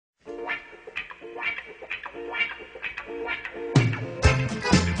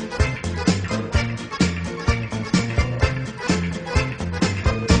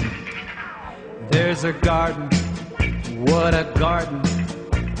There's a garden, what a garden.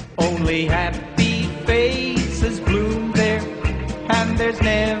 Only happy faces bloom there, and there's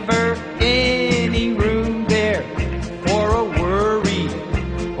never any room there for a worry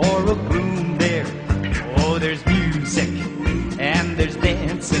or a gloom there. Oh, there's music and there's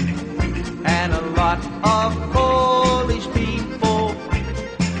dancing and a lot of Polish people.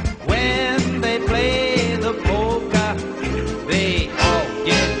 When they play the polka, they all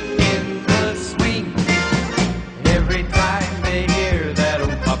get in the swing. Every time they hear that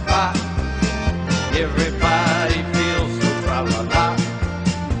oh papa, every